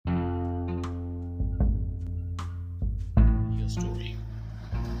story.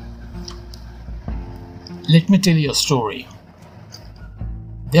 Let me tell you a story.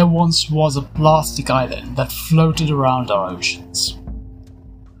 There once was a plastic island that floated around our oceans.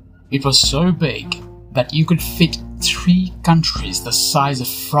 It was so big that you could fit 3 countries the size of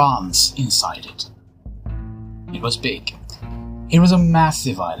France inside it. It was big. It was a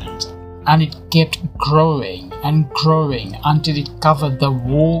massive island, and it kept growing and growing until it covered the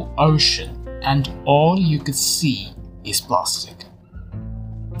whole ocean, and all you could see is plastic.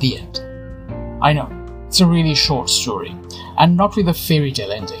 The end. I know, it's a really short story, and not with a fairy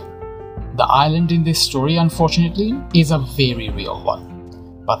tale ending. The island in this story, unfortunately, is a very real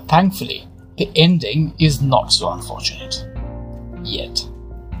one. But thankfully, the ending is not so unfortunate. Yet.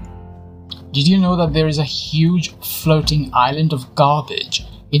 Did you know that there is a huge floating island of garbage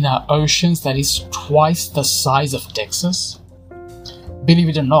in our oceans that is twice the size of Texas? Believe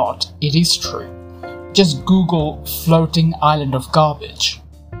it or not, it is true. Just Google floating island of garbage.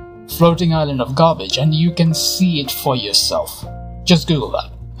 Floating island of garbage, and you can see it for yourself. Just Google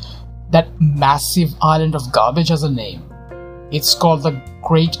that. That massive island of garbage has a name. It's called the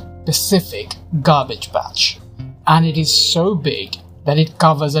Great Pacific Garbage Patch, and it is so big that it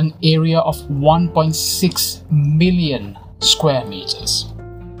covers an area of 1.6 million square meters.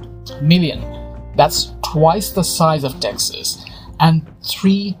 Million. That's twice the size of Texas and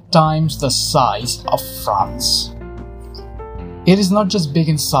 3 times the size of France. It is not just big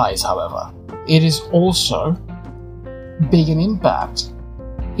in size, however. It is also big in impact.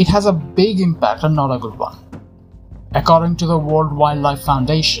 It has a big impact and not a good one. According to the World Wildlife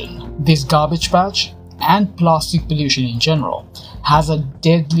Foundation, this garbage patch and plastic pollution in general has a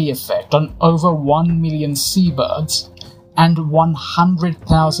deadly effect on over 1 million seabirds and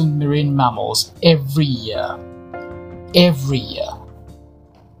 100,000 marine mammals every year. Every year.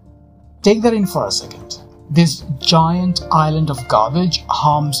 Take that in for a second. This giant island of garbage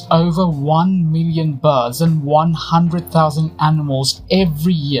harms over 1 million birds and 100,000 animals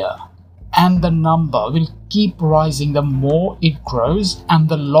every year, and the number will keep rising the more it grows and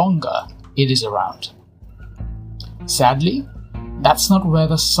the longer it is around. Sadly, that's not where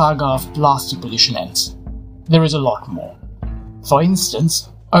the saga of plastic pollution ends. There is a lot more. For instance,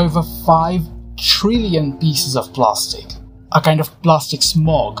 over 5 trillion pieces of plastic, a kind of plastic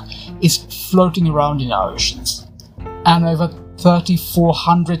smog, is floating around in our oceans, and over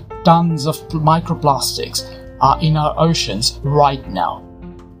 3,400 tons of microplastics are in our oceans right now.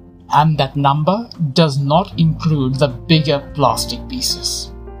 And that number does not include the bigger plastic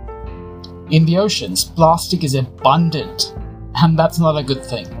pieces. In the oceans, plastic is abundant, and that's not a good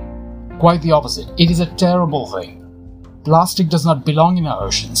thing. Quite the opposite, it is a terrible thing. Plastic does not belong in our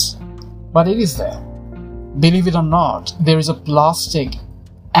oceans, but it is there. Believe it or not, there is a plastic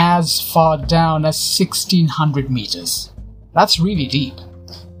as far down as 1,600 meters. That's really deep.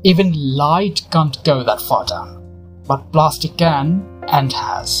 Even light can't go that far down, but plastic can and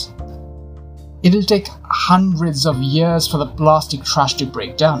has. It'll take hundreds of years for the plastic trash to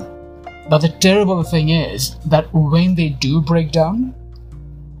break down. But the terrible thing is that when they do break down,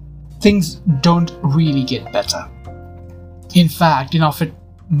 things don't really get better. In fact, it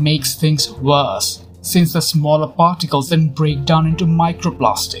makes things worse, since the smaller particles then break down into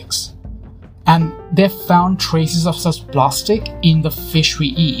microplastics. And they've found traces of such plastic in the fish we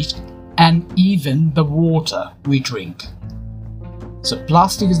eat and even the water we drink. So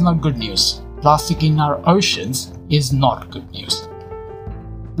plastic is not good news. Plastic in our oceans is not good news.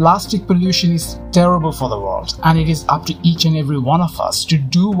 Plastic pollution is terrible for the world, and it is up to each and every one of us to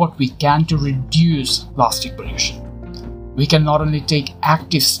do what we can to reduce plastic pollution. We can not only take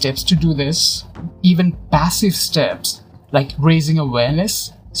active steps to do this, even passive steps like raising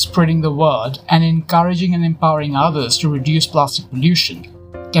awareness, spreading the word, and encouraging and empowering others to reduce plastic pollution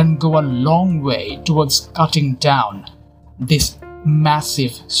can go a long way towards cutting down this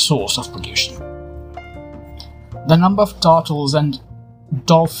massive source of pollution. The number of turtles and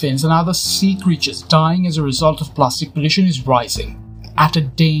dolphins and other sea creatures dying as a result of plastic pollution is rising at a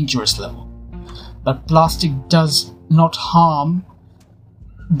dangerous level. But plastic does not harm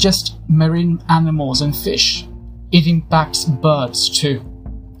just marine animals and fish. It impacts birds too.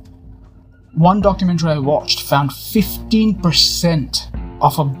 One documentary I watched found 15%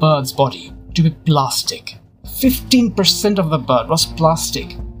 of a bird's body to be plastic. 15% of the bird was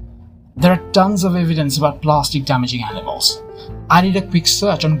plastic. There are tons of evidence about plastic damaging animals. I did a quick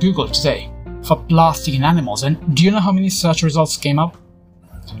search on Google today for plastic in animals, and do you know how many search results came up?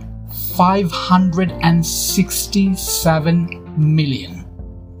 567 million.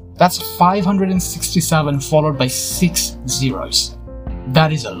 That's 567 followed by 6 zeros.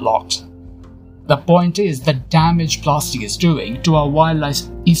 That is a lot. The point is, the damage plastic is doing to our wildlife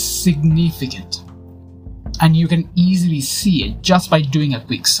is significant, and you can easily see it just by doing a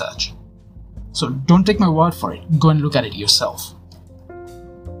quick search. So don't take my word for it, go and look at it yourself.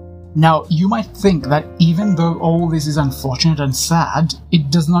 Now, you might think that even though all this is unfortunate and sad, it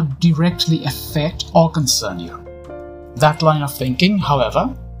does not directly affect or concern you. That line of thinking,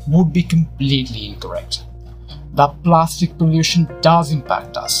 however, would be completely incorrect. The plastic pollution does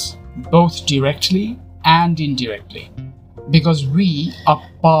impact us, both directly and indirectly, because we are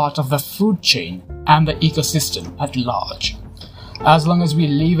part of the food chain and the ecosystem at large. As long as we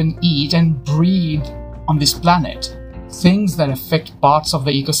live and eat and breathe on this planet, things that affect parts of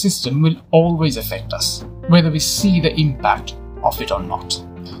the ecosystem will always affect us, whether we see the impact of it or not.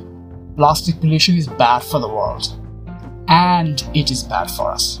 Plastic pollution is bad for the world, and it is bad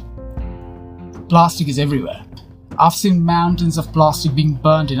for us. Plastic is everywhere. I've seen mountains of plastic being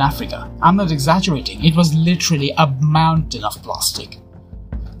burned in Africa. I'm not exaggerating, it was literally a mountain of plastic.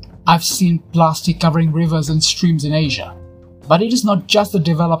 I've seen plastic covering rivers and streams in Asia. But it is not just the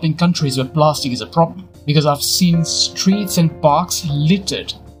developing countries where plastic is a problem, because I've seen streets and parks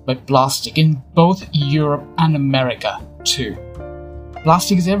littered by plastic in both Europe and America too.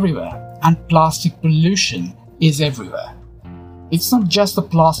 Plastic is everywhere, and plastic pollution is everywhere. It's not just the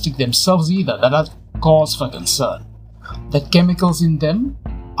plastic themselves either that are cause for concern. The chemicals in them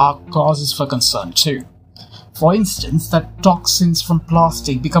are causes for concern too. For instance, that toxins from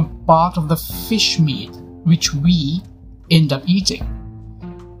plastic become part of the fish meat which we end up eating.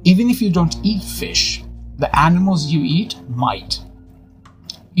 Even if you don't eat fish, the animals you eat might,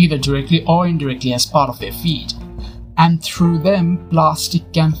 either directly or indirectly as part of their feed, and through them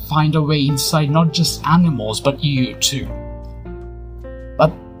plastic can find a way inside not just animals but you too.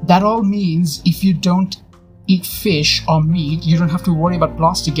 But that all means if you don't eat fish or meat, you don't have to worry about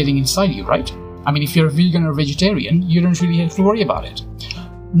plastic getting inside you, right? I mean, if you're a vegan or vegetarian, you don't really have to worry about it.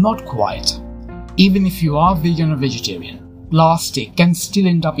 Not quite. Even if you are vegan or vegetarian, plastic can still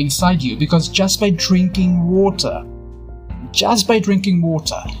end up inside you, because just by drinking water,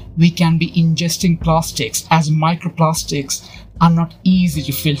 we can be ingesting plastics, as microplastics are not easy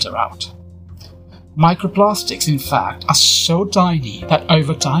to filter out. Microplastics, in fact, are so tiny that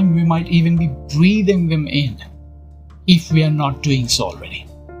over time we might even be breathing them in, if we are not doing so already.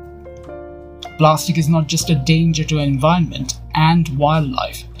 Plastic is not just a danger to our environment and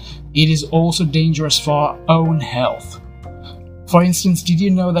wildlife, it is also dangerous for our own health. For instance, did you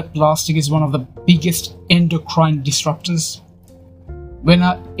know that plastic is one of the biggest endocrine disruptors? When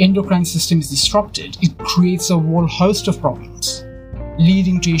our endocrine system is disrupted, it creates a whole host of problems,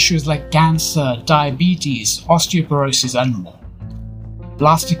 leading to issues like cancer, diabetes, osteoporosis, and more.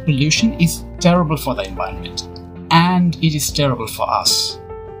 Plastic pollution is terrible for the environment, and it is terrible for us.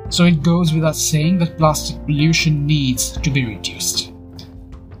 So it goes without saying that plastic pollution needs to be reduced.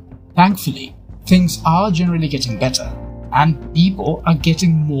 Thankfully, things are generally getting better, and people are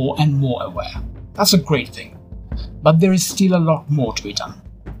getting more and more aware. That's a great thing. But there is still a lot more to be done.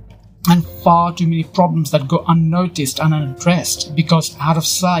 And far too many problems that go unnoticed and unaddressed, because out of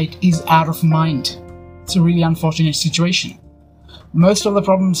sight is out of mind. It's a really unfortunate situation. Most of the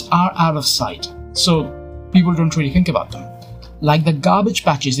problems are out of sight, so people don't really think about them. Like the garbage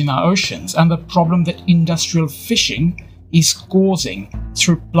patches in our oceans and the problem that industrial fishing is causing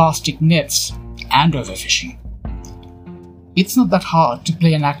through plastic nets and overfishing. It's not that hard to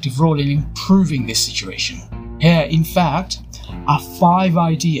play an active role in improving this situation. Here, in fact, are 5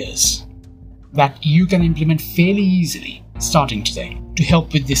 ideas that you can implement fairly easily starting today to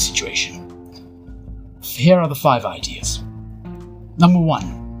help with this situation. Here are the 5 ideas. Number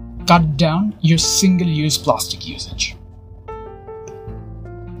 1, cut down your single-use plastic usage.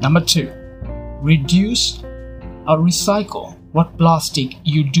 Number 2, reduce or recycle what plastic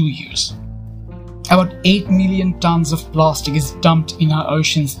you do use. About 8 million tons of plastic is dumped in our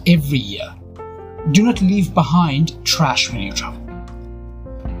oceans every year. Do not leave behind trash when you travel.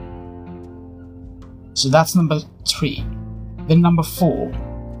 So that's number 3. Then number 4,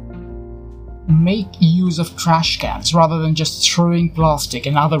 make use of trash cans rather than just throwing plastic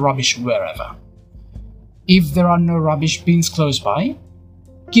and other rubbish wherever. If there are no rubbish bins close by,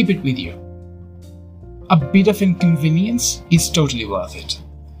 keep it with you. A bit of inconvenience is totally worth it.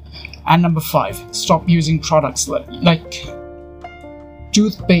 And number 5, stop using products like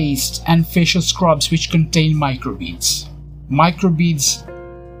toothpaste and facial scrubs which contain microbeads. Microbeads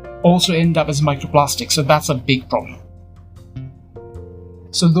also end up as microplastics, so that's a big problem.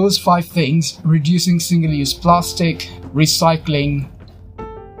 So those 5 things: reducing single-use plastic, recycling,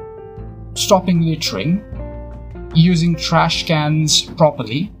 stopping littering, using trash cans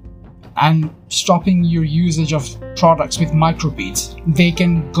properly, and stopping your usage of products with microbeads, they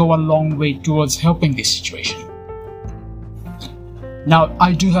can go a long way towards helping this situation. Now,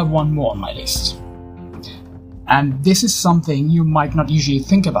 I do have one more on my list. And this is something you might not usually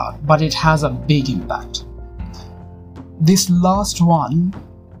think about, but it has a big impact. This last one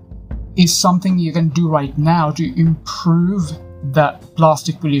is something you can do right now to improve the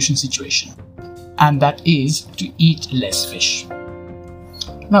plastic pollution situation, and that is to eat less fish.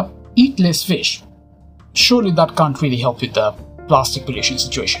 Now, eat less fish. Surely that can't really help with the plastic pollution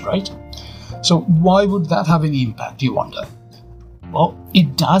situation, right? So why would that have any impact, you wonder? Well,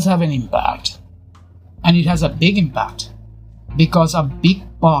 it does have an impact. And it has a big impact because a big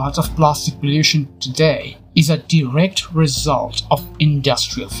part of plastic pollution today is a direct result of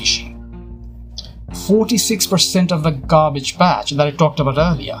industrial fishing. 46% of the garbage patch that I talked about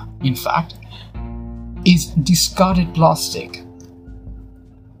earlier, in fact, is discarded plastic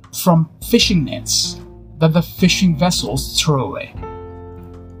from fishing nets that the fishing vessels throw away.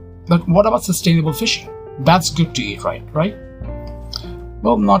 But what about sustainable fishing? That's good to eat, right?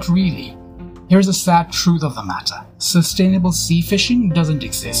 Well, not really. Here's the sad truth of the matter. Sustainable sea fishing doesn't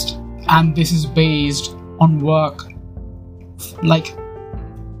exist. And this is based on work like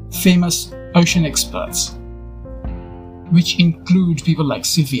famous ocean experts, which include people like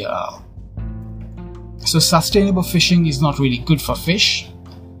Sylvia Earle. So sustainable fishing is not really good for fish,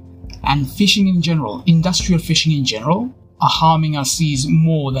 and fishing in general, industrial fishing in general, are harming our seas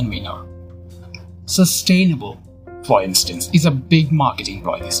more than we know. Sustainable, for instance, is a big marketing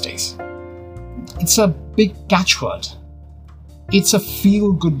ploy these days. It's a big catchword. It's a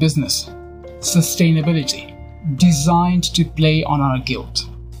feel-good business. Sustainability, designed to play on our guilt.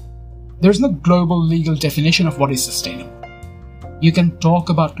 There's no global legal definition of what is sustainable. You can talk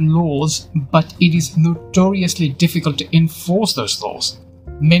about laws, but it is notoriously difficult to enforce those laws.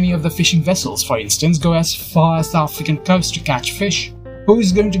 Many of the fishing vessels, for instance, go as far as the African coast to catch fish. Who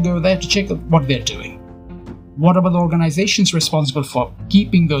is going to go there to check what they're doing? What about the organizations responsible for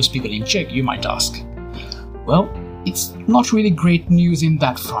keeping those people in check, you might ask? Well, it's not really great news in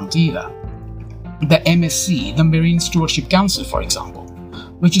that front either. The MSC, the Marine Stewardship Council, for example,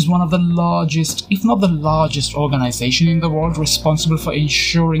 which is one of the largest, if not the largest organization in the world responsible for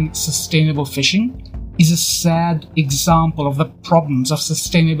ensuring sustainable fishing, is a sad example of the problems of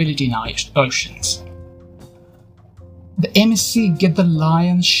sustainability in our oceans. The MSC get the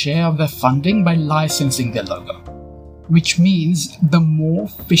lion's share of their funding by licensing their logo, which means the more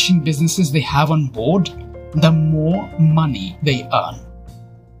fishing businesses they have on board, the more money they earn.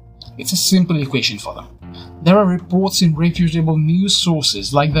 It's a simple equation for them. There are reports in reputable news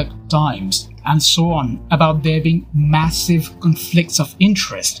sources like the Times and so on about there being massive conflicts of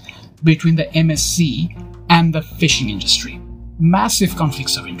interest between the MSC and the fishing industry. Massive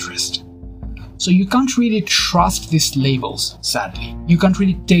conflicts of interest. So you can't really trust these labels, sadly. You can't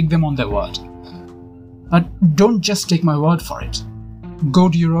really take them on their word. But don't just take my word for it. Go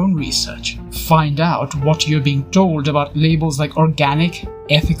do your own research. Find out what you're being told about labels like organic,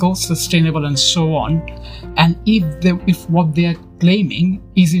 ethical, sustainable, and so on, and if what they're claiming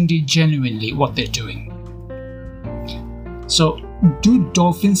is indeed genuinely what they're doing. So, do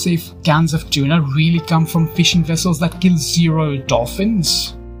dolphin-safe cans of tuna really come from fishing vessels that kill 0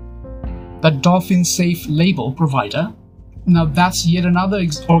 dolphins? The dolphin-safe label provider, now that's yet another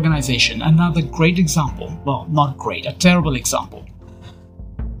organization, another great example, well, not great, a terrible example,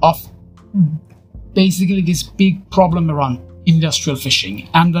 of basically this big problem around industrial fishing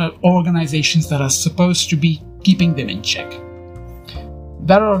and the organizations that are supposed to be keeping them in check.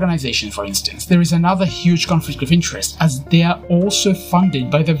 That organization, for instance, there is another huge conflict of interest as they are also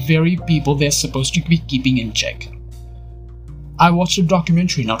funded by the very people they're supposed to be keeping in check. I watched a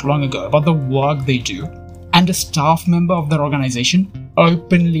documentary not long ago about the work they do, and a staff member of their organization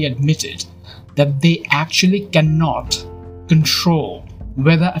openly admitted that they actually cannot control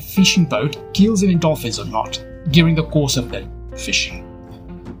whether a fishing boat kills any dolphins or not during the course of their fishing.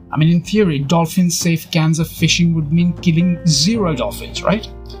 I mean, in theory, dolphin-safe cans of fishing would mean killing 0 dolphins, right?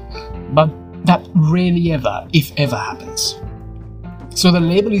 But that rarely ever, if ever, happens. So the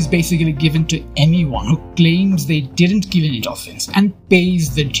label is basically given to anyone who claims they didn't kill any dolphins and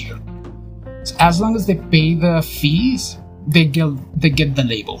pays the due. So as long as they pay the fees, they get the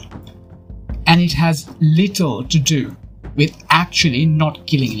label. And it has little to do with actually not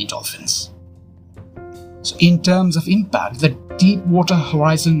killing any dolphins. So in terms of impact, the Deepwater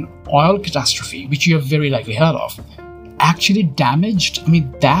Horizon oil catastrophe, which you have very likely heard of, actually damaged,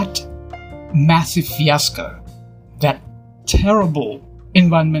 that massive fiasco, that terrible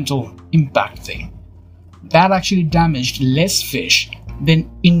environmental impact thing, that actually damaged less fish than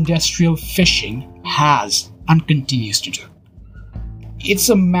industrial fishing has and continues to do. It's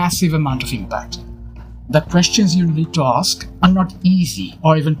a massive amount of impact. The questions you need to ask are not easy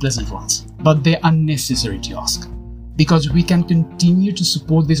or even pleasant ones, but they are necessary to ask. Because we can continue to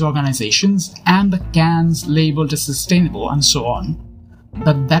support these organizations and the cans labeled as sustainable and so on,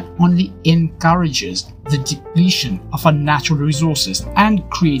 but that only encourages the depletion of our natural resources and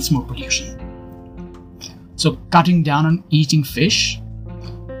creates more pollution. So cutting down on eating fish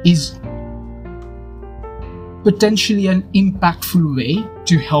is potentially an impactful way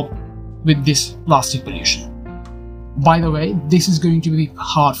to help with this plastic pollution. By the way, this is going to be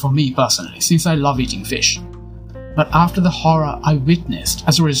hard for me personally, since I love eating fish. But after the horror I witnessed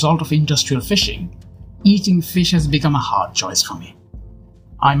as a result of industrial fishing, eating fish has become a hard choice for me.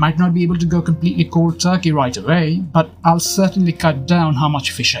 I might not be able to go completely cold turkey right away, but I'll certainly cut down how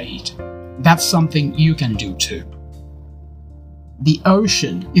much fish I eat. That's something you can do too. The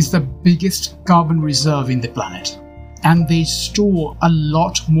ocean is the biggest carbon reserve in the planet, and they store a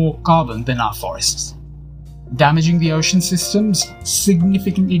lot more carbon than our forests. Damaging the ocean systems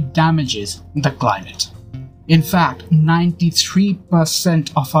significantly damages the climate. In fact,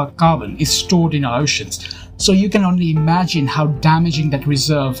 93% of our carbon is stored in our oceans, so you can only imagine how damaging that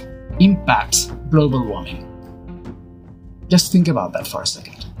reserve impacts global warming. Just think about that for a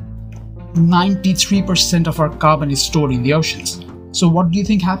second. 93% of our carbon is stored in the oceans. So what do you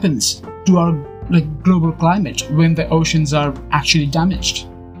think happens to our global climate when the oceans are actually damaged?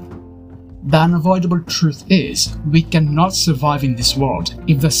 The unavoidable truth is we cannot survive in this world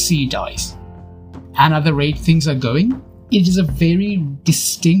if the sea dies. And at the rate things are going, it is a very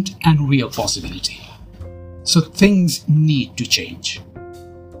distinct and real possibility. So things need to change.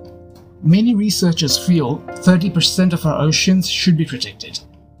 Many researchers feel 30% of our oceans should be protected.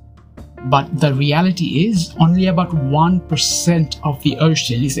 But the reality is only about 1% of the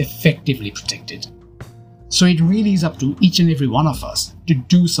ocean is effectively protected. So it really is up to each and every one of us to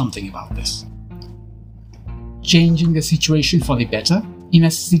do something about this. Changing the situation for the better in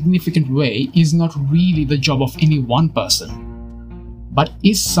a significant way is not really the job of any one person, but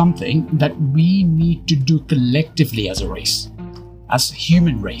is something that we need to do collectively as a race, as a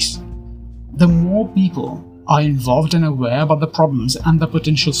human race. The more people are involved and aware about the problems and the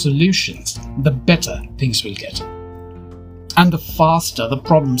potential solutions, the better things will get. And the faster the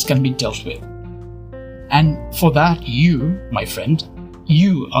problems can be dealt with. And for that, you, my friend,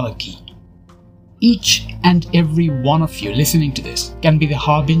 you are the key. Each and every one of you listening to this can be the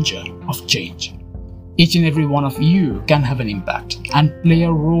harbinger of change. Each and every one of you can have an impact and play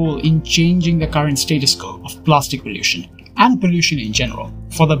a role in changing the current status quo of plastic pollution and pollution in general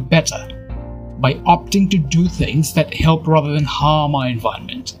for the better by opting to do things that help rather than harm our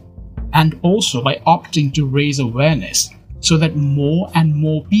environment, and also by opting to raise awareness so that more and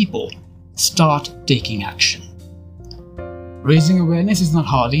more people start taking action. Raising awareness is not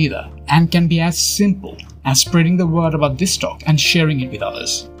hard either, and can be as simple as spreading the word about this talk and sharing it with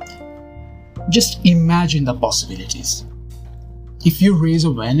others. Just imagine the possibilities. If you raise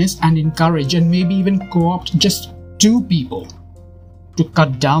awareness and encourage and maybe even co-opt just 2 people to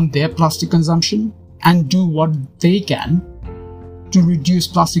cut down their plastic consumption and do what they can to reduce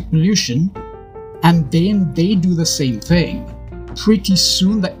plastic pollution, and then they do the same thing, pretty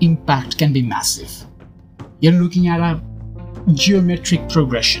soon the impact can be massive. You're looking at a geometric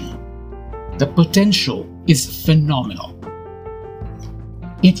progression. The potential is phenomenal.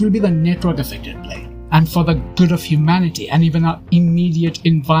 It will be the network effect at play, and for the good of humanity and even our immediate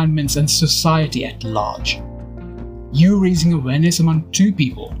environments and society at large. You raising awareness among 2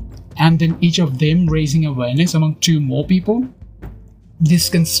 people, and then each of them raising awareness among 2 more people, this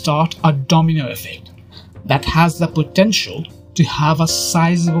can start a domino effect that has the potential to have a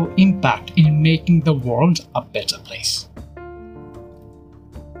sizable impact in making the world a better place.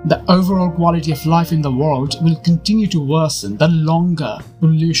 The overall quality of life in the world will continue to worsen the longer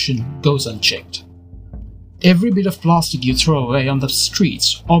pollution goes unchecked. Every bit of plastic you throw away on the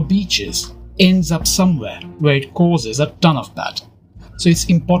streets or beaches ends up somewhere where it causes a ton of bad. So it's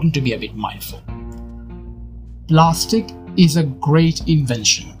important to be a bit mindful. Plastic is a great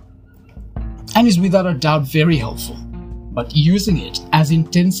invention and is without a doubt very helpful, but using it as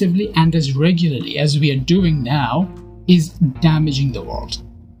intensively and as regularly as we are doing now is damaging the world.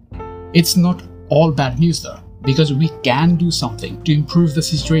 It's not all bad news though, because we can do something to improve the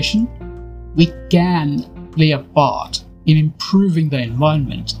situation. We can play a part in improving the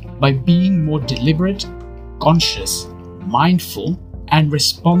environment by being more deliberate, conscious, mindful, and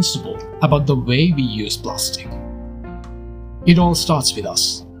responsible about the way we use plastic. It all starts with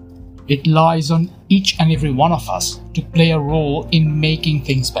us. It lies on each and every one of us to play a role in making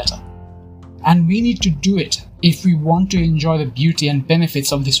things better. And we need to do it if we want to enjoy the beauty and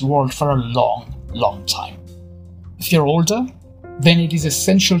benefits of this world for a long, long time. If you're older, then it is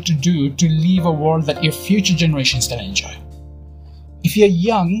essential to leave a world that your future generations can enjoy. If you're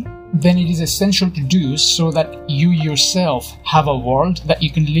young, then it is essential to do so that you yourself have a world that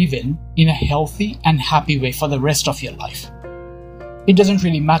you can live in a healthy and happy way for the rest of your life. It doesn't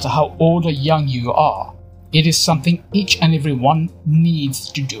really matter how old or young you are. It is something each and every one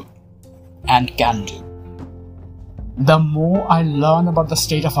needs to do and can do. The more I learn about the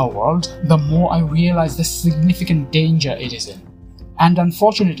state of our world, the more I realize the significant danger it is in. And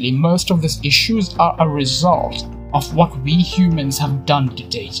unfortunately, most of these issues are a result of what we humans have done to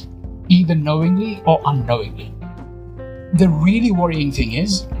date, either knowingly or unknowingly. The really worrying thing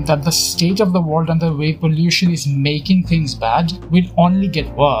is that the state of the world and the way pollution is making things bad will only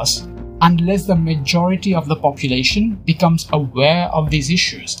get worse unless the majority of the population becomes aware of these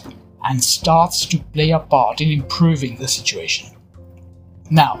issues and starts to play a part in improving the situation.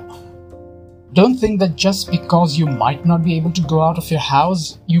 Now, don't think that just because you might not be able to go out of your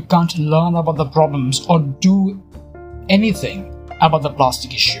house, you can't learn about the problems or do anything about the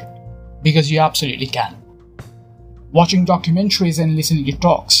plastic issue, because you absolutely can. Watching documentaries and listening to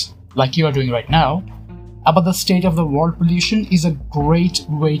talks, like you are doing right now, about the state of the world pollution is a great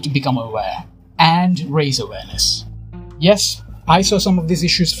way to become aware and raise awareness. Yes, I saw some of these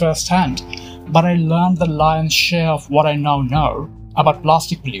issues firsthand, but I learned the lion's share of what I now know about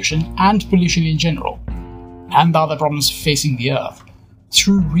plastic pollution and pollution in general, and the other problems facing the earth,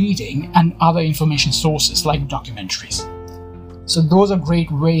 through reading and other information sources like documentaries. So those are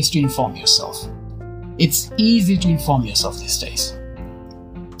great ways to inform yourself. It's easy to inform yourself these days.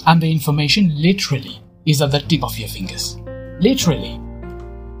 And the information literally is at the tip of your fingers. Literally.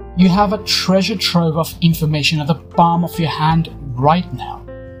 You have a treasure trove of information at the palm of your hand right now.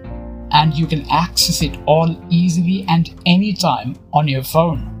 And you can access it all easily and anytime on your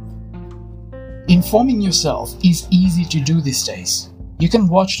phone. Informing yourself is easy to do these days. You can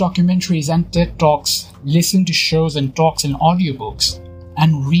watch documentaries and TED Talks, listen to shows and talks and audiobooks,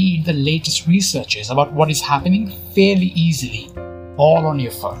 and read the latest researches about what is happening fairly easily, all on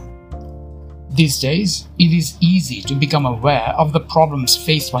your phone. These days, it is easy to become aware of the problems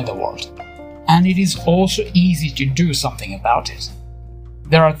faced by the world, and it is also easy to do something about it.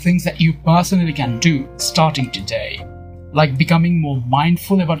 There are things that you personally can do starting today, like becoming more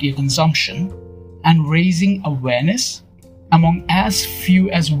mindful about your consumption and raising awareness among as few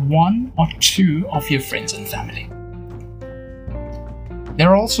as 1 or 2 of your friends and family. There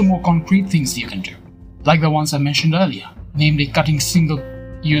are also more concrete things you can do, like the ones I mentioned earlier, namely cutting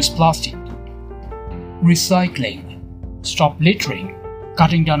single-use plastic, recycling, stop littering,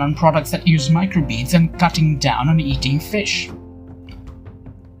 cutting down on products that use microbeads, and cutting down on eating fish.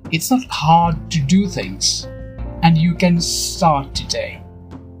 It's not hard to do things, and you can start today.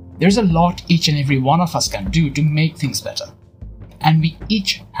 There's a lot each and every one of us can do to make things better, and we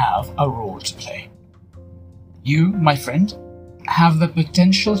each have a role to play. You, my friend, have the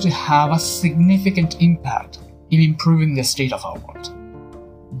potential to have a significant impact in improving the state of our world.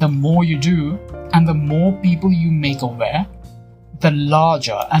 The more you do, and the more people you make aware, the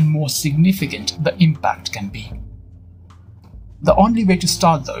larger and more significant the impact can be. The only way to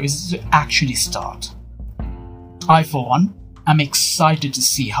start, though, is to actually start. I, for one, am excited to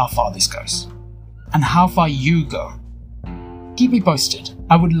see how far this goes, and how far you go. Keep me posted.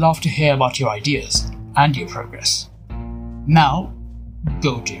 I would love to hear about your ideas and your progress. Now,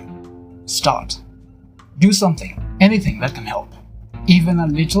 go do. Start. Do something, anything that can help. Even a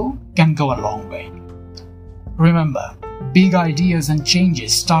little can go a long way. Remember, big ideas and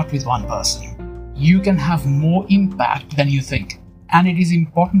changes start with one person. You can have more impact than you think, and it is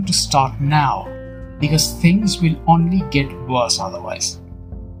important to start now, because things will only get worse otherwise.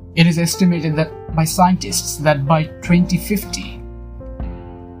 It is estimated that by scientists that by 2050,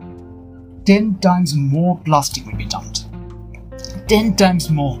 10 times more plastic will be dumped. 10 times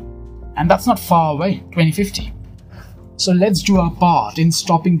more. And that's not far away, 2050. So let's do our part in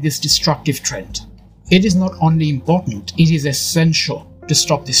stopping this destructive trend. It is not only important, it is essential to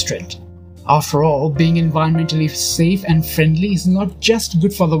stop this trend. After all, being environmentally safe and friendly is not just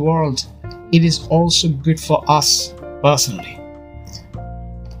good for the world, it is also good for us personally.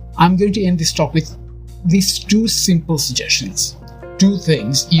 I'm going to end this talk with these 2 simple suggestions. 2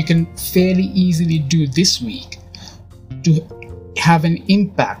 things you can fairly easily do this week to have an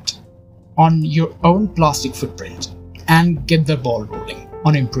impact on your own plastic footprint and get the ball rolling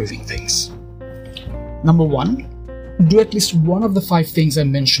on improving things. Number 1, do at least one of the 5 things I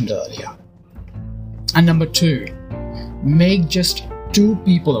mentioned earlier. And number 2, make just 2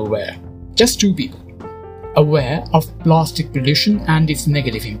 people aware. Just 2 people aware of plastic pollution and its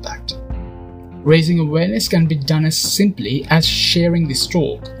negative impact. Raising awareness can be done as simply as sharing this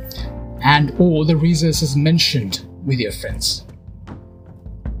talk and all the resources mentioned with your friends.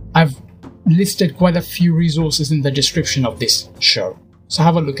 I've listed quite a few resources in the description of this show, so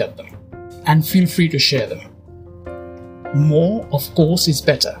have a look at them and feel free to share them. More, of course, is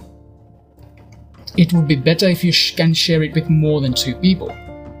better. It would be better if you can share it with more than 2 people,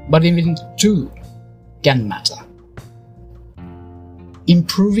 but even 2 can matter.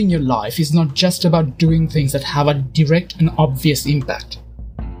 Improving your life is not just about doing things that have a direct and obvious impact.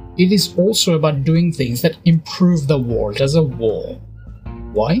 It is also about doing things that improve the world as a whole.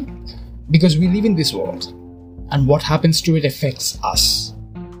 Why? Because we live in this world, and what happens to it affects us.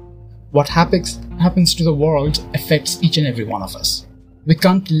 What happens to the world affects each and every one of us. We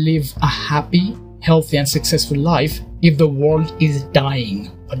can't live a happy, healthy and successful life if the world is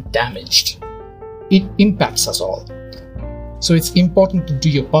dying or damaged. It impacts us all. So it's important to do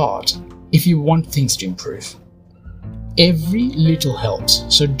your part if you want things to improve. Every little helps,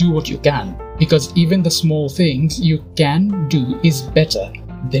 so do what you can, because even the small things you can do is better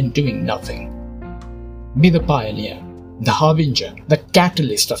than doing nothing. Be the pioneer, the harbinger, the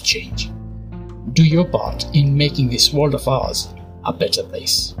catalyst of change. Do your part in making this world of ours a better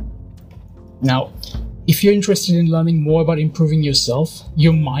place. Now, if you're interested in learning more about improving yourself,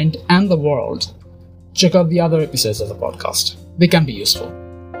 your mind, and the world, check out the other episodes of the podcast. They can be useful.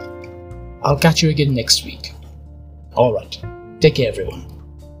 I'll catch you again next week. Alright, take care everyone.